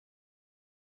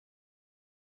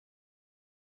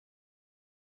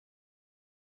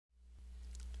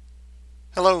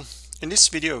Hello, in this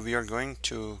video we are going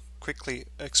to quickly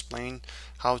explain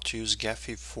how to use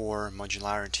Gephi for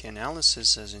modularity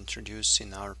analysis as introduced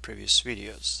in our previous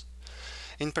videos.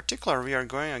 In particular, we are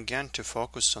going again to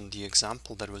focus on the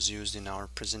example that was used in our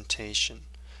presentation.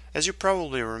 As you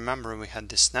probably remember, we had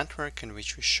this network in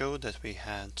which we showed that we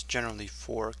had generally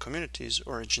 4 communities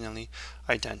originally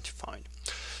identified.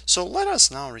 So let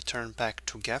us now return back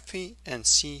to Gephi and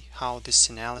see how this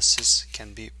analysis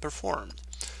can be performed.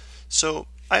 So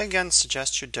I again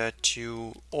suggest you that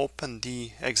you open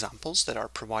the examples that are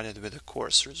provided with the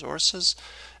course resources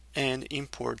and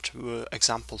import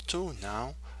example 2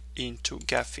 now into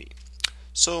Gephi.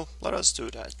 So let us do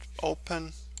that.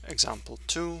 Open example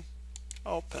 2,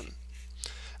 open.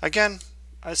 Again,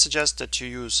 I suggest that you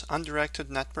use undirected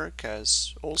network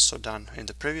as also done in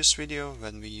the previous video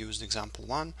when we used example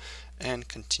 1 and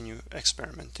continue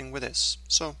experimenting with this.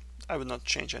 So I would not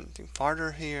change anything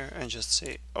further here and just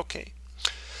say OK.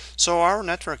 So our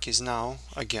network is now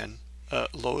again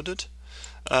loaded.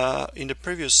 In the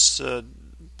previous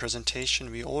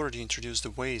presentation we already introduced the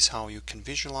ways how you can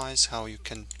visualize, how you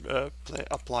can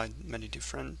apply many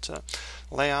different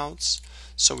layouts.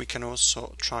 So we can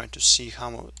also try to see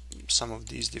how some of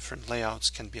these different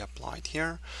layouts can be applied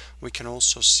here. We can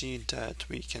also see that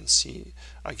we can see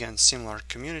again similar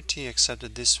community, except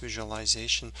that this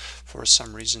visualization for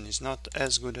some reason is not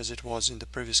as good as it was in the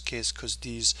previous case, because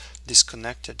these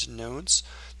disconnected nodes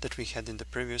that we had in the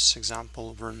previous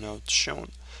example were not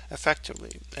shown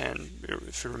effectively. And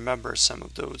if you remember, some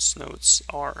of those nodes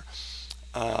are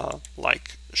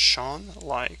like Sean,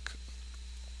 like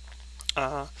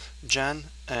Jan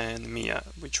and Mia,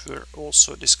 which were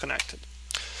also disconnected.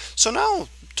 So now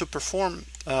to perform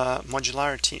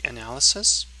modularity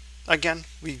analysis, again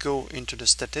we go into the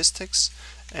statistics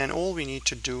and all we need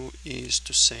to do is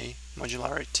to say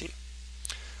modularity.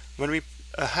 When we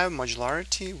have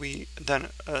modularity, we then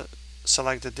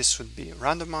select that this would be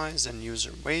randomized and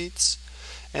user weights.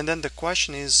 And then the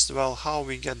question is, well, how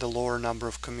we get the lower number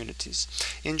of communities.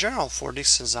 In general, for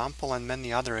this example and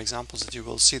many other examples that you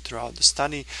will see throughout the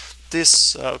study,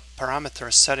 this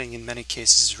parameter setting in many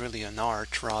cases is really an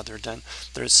art rather than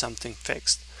there is something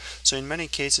fixed. So in many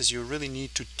cases you really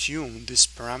need to tune this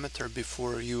parameter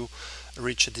before you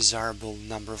reach a desirable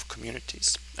number of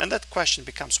communities. And that question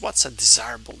becomes, what's a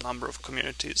desirable number of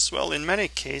communities? Well, in many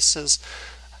cases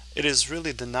it is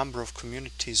really the number of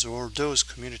communities or those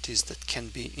communities that can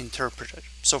be interpreted.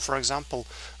 So for example,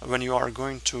 when you are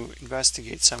going to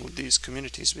investigate some of these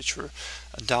communities which were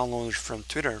downloaded from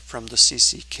Twitter from the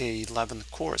CCK11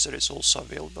 course that is also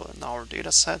available in our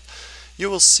dataset, you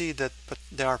will see that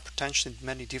there are potentially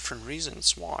many different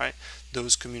reasons why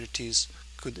those communities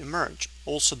could emerge.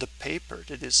 Also the paper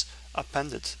that is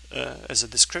appended as a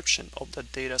description of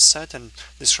that data set and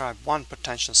describe one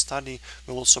potential study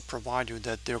will also provide you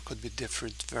that there could be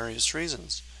different various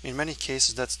reasons. In many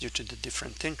cases that's due to the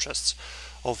different interests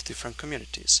of different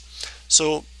communities.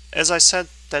 So as I said,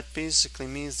 that basically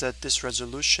means that this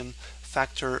resolution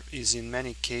factor is in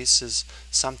many cases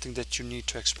something that you need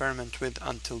to experiment with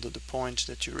until the point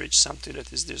that you reach something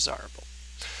that is desirable.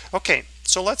 Okay,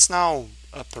 so let's now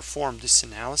perform this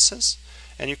analysis,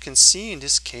 and you can see in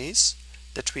this case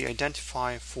that we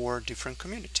identify 4 different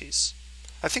communities.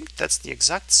 I think that's the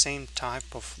exact same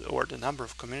type of, or the number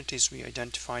of communities we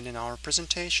identified in our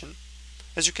presentation.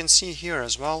 As you can see here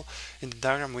as well, in the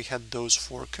diagram we had those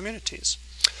 4 communities.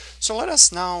 So let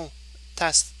us now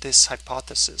test this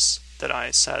hypothesis that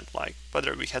I said, like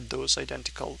whether we had those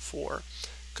identical 4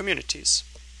 communities.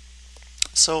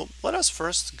 So let us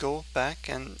first go back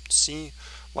and see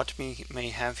what we may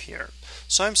have here.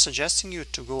 So I'm suggesting you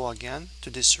to go again to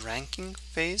this ranking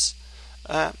phase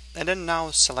and then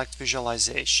now select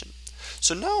visualization.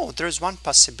 So now there's one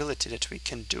possibility that we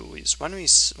can do is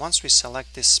once we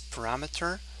select this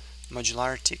parameter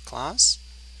modularity class,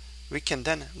 we can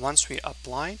then, once we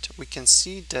apply it, we can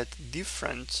see that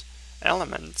different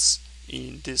elements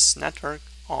in this network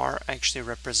are actually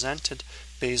represented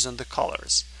based on the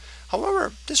colors.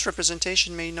 However, this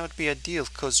representation may not be ideal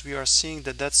because we are seeing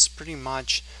that that's pretty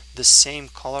much the same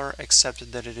color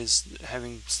except that it is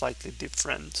having slightly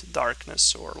different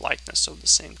darkness or lightness of the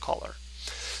same color.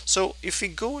 So if we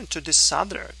go into this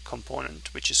other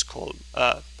component which is called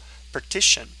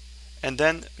partition, and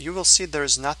then you will see there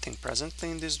is nothing presently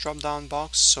in this drop-down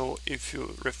box. So if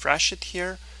you refresh it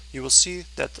here, you will see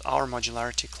that our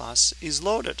modularity class is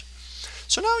loaded.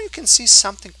 So now you can see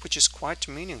something which is quite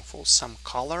meaningful, some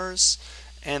colors,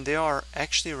 and they are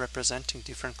actually representing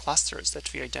different clusters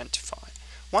that we identify.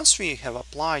 Once we have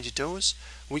applied those,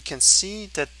 we can see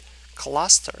that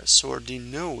clusters or the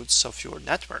nodes of your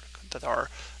network, that are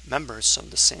members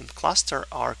of the same cluster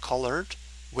are colored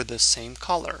with the same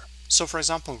color. So for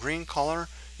example, green color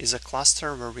is a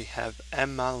cluster where we have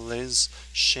Emma, Liz,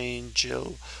 Shane,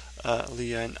 Jill,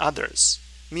 Leah, and others.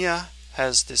 Mia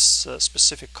has this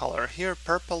specific color here,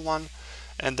 purple one,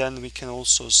 and then we can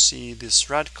also see this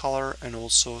red color and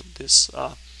also this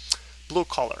blue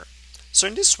color. So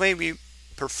in this way we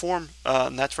perform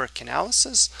network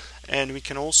analysis, and we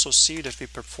can also see that we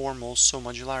perform also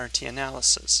modularity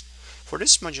analysis. For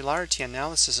this modularity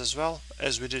analysis, as well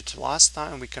as we did last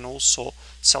time, we can also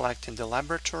select in the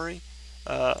laboratory,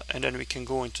 and then we can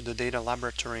go into the data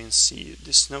laboratory and see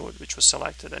this node which was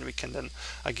selected, and we can then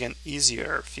again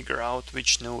easier figure out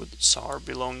which nodes are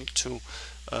belonging to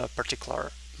a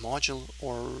particular module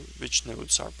or which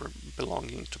nodes are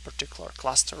belonging to particular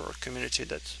cluster or community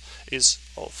that is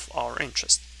of our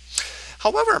interest.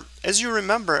 However, as you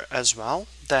remember as well,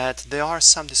 that there are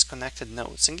some disconnected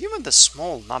nodes, and given the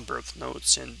small number of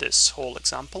nodes in this whole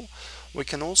example, we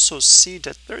can also see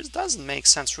that it doesn't make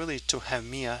sense really to have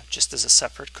Mia just as a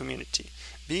separate community.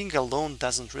 Being alone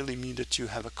doesn't really mean that you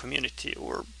have a community,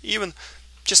 or even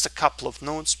just a couple of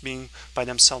nodes being by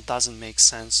themselves doesn't make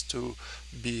sense to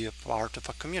be a part of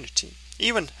a community.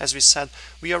 Even, as we said,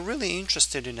 we are really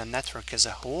interested in a network as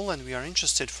a whole, and we are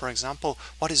interested, for example,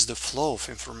 what is the flow of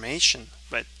information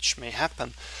which may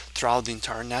happen throughout the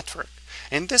entire network.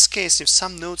 In this case, if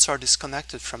some nodes are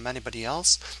disconnected from anybody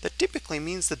else, that typically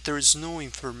means that there is no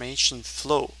information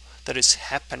flow that is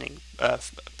happening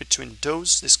between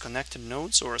those disconnected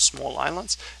nodes or small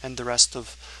islands and the rest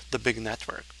of the big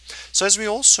network. So as we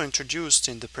also introduced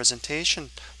in the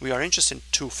presentation, we are interested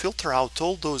to filter out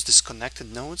all those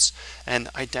disconnected nodes and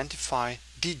identify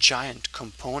the giant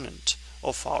component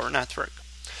of our network.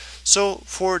 So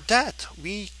for that,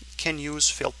 we can use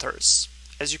filters.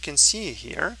 As you can see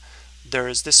here, there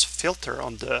is this filter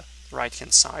on the right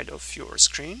hand side of your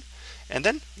screen, and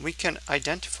then we can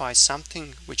identify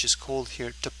something which is called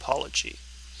here topology.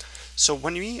 So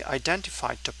when we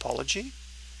identify topology,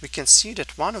 we can see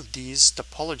that one of these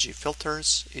topology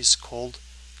filters is called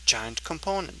giant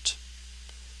component.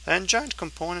 And giant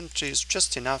component is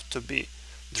just enough to be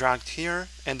dragged here,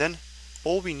 and then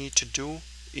all we need to do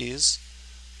is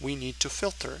we need to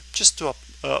filter. Just to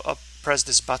press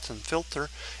this button filter,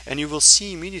 and you will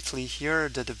see immediately here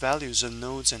that the values of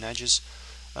nodes and edges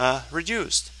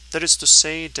reduced. That is to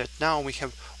say that now we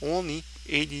have only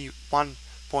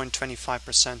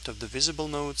 81.25% of the visible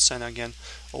nodes, and again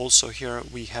also here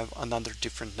we have another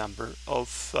different number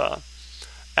of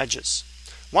edges.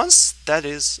 Once that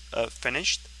is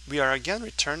finished, we are again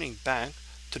returning back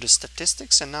to the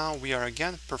statistics, and now we are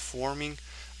again performing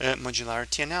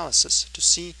modularity analysis to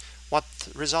see what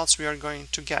results we are going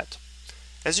to get.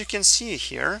 As you can see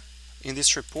here in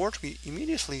this report, we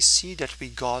immediately see that we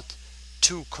got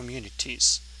two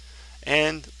communities,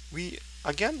 and we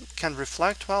again can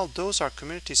reflect, well, those are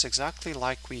communities exactly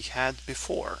like we had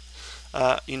before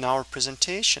in our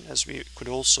presentation, as we could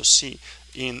also see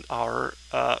in our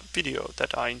video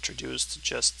that I introduced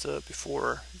just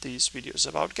before these videos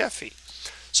about Gephi.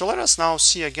 So let us now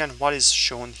see again what is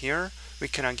shown here. We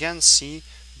can again see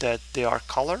that they are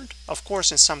colored. Of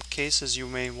course, in some cases you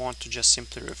may want to just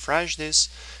simply refresh this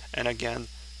and again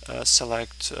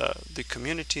select the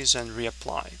communities and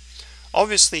reapply.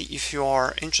 Obviously, if you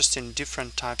are interested in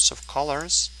different types of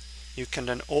colors, you can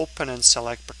then open and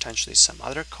select potentially some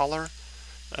other color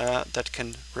that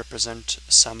can represent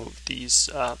some of these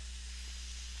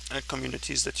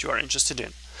communities that you are interested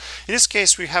in. In this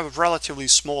case, we have a relatively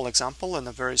small example and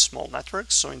a very small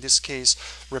network. So in this case,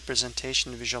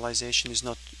 representation visualization is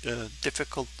not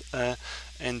difficult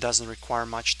and doesn't require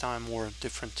much time or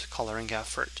different coloring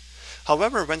effort.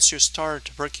 However, once you start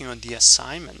working on the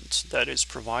assignment that is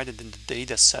provided in the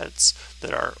data sets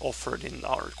that are offered in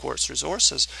our course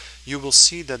resources, you will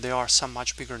see that there are some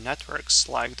much bigger networks,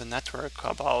 like the network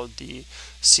about the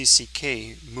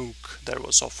CCK MOOC that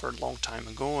was offered a long time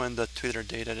ago and the Twitter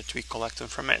data that we collected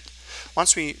from it.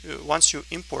 Once you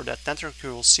import that network, you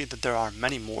will see that there are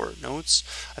many more nodes.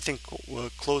 I think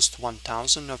close to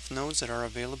 1,000 of nodes that are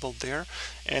available there.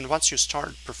 And once you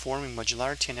start performing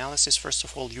modularity analysis, first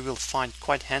of all, you will find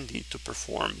quite handy to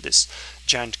perform this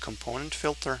giant component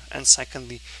filter, and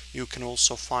secondly, you can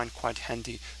also find quite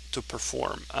handy to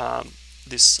perform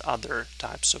these other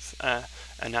types of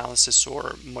analysis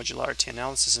or modularity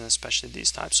analysis, and especially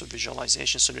these types of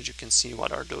visualization, so that you can see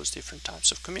what are those different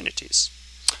types of communities.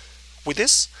 With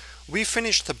this, we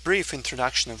finished the brief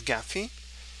introduction of Gephi.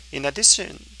 In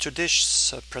addition to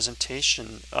this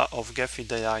presentation of Gephi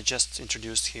that I just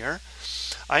introduced here,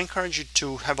 I encourage you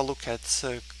to have a look at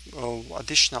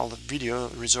additional video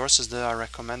resources that are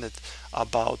recommended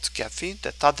about Gephi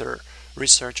that other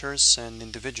researchers and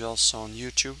individuals on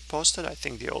YouTube posted. I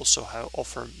think they also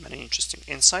offer many interesting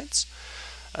insights.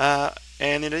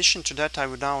 And in addition to that, I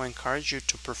would now encourage you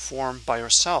to perform by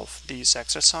yourself these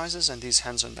exercises and these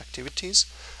hands-on activities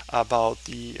about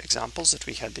the examples that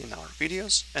we had in our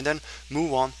videos, and then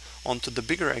move on to the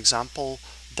bigger example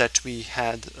that we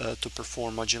had to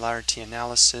perform modularity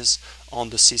analysis on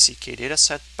the CCK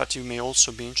dataset. But you may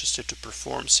also be interested to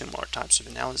perform similar types of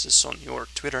analysis on your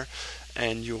Twitter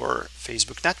and your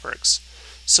Facebook networks.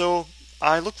 So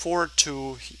I look forward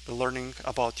to learning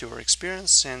about your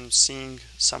experience and seeing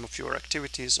some of your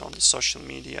activities on the social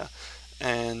media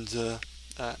and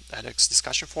edX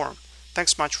discussion forum.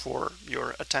 Thanks much for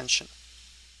your attention.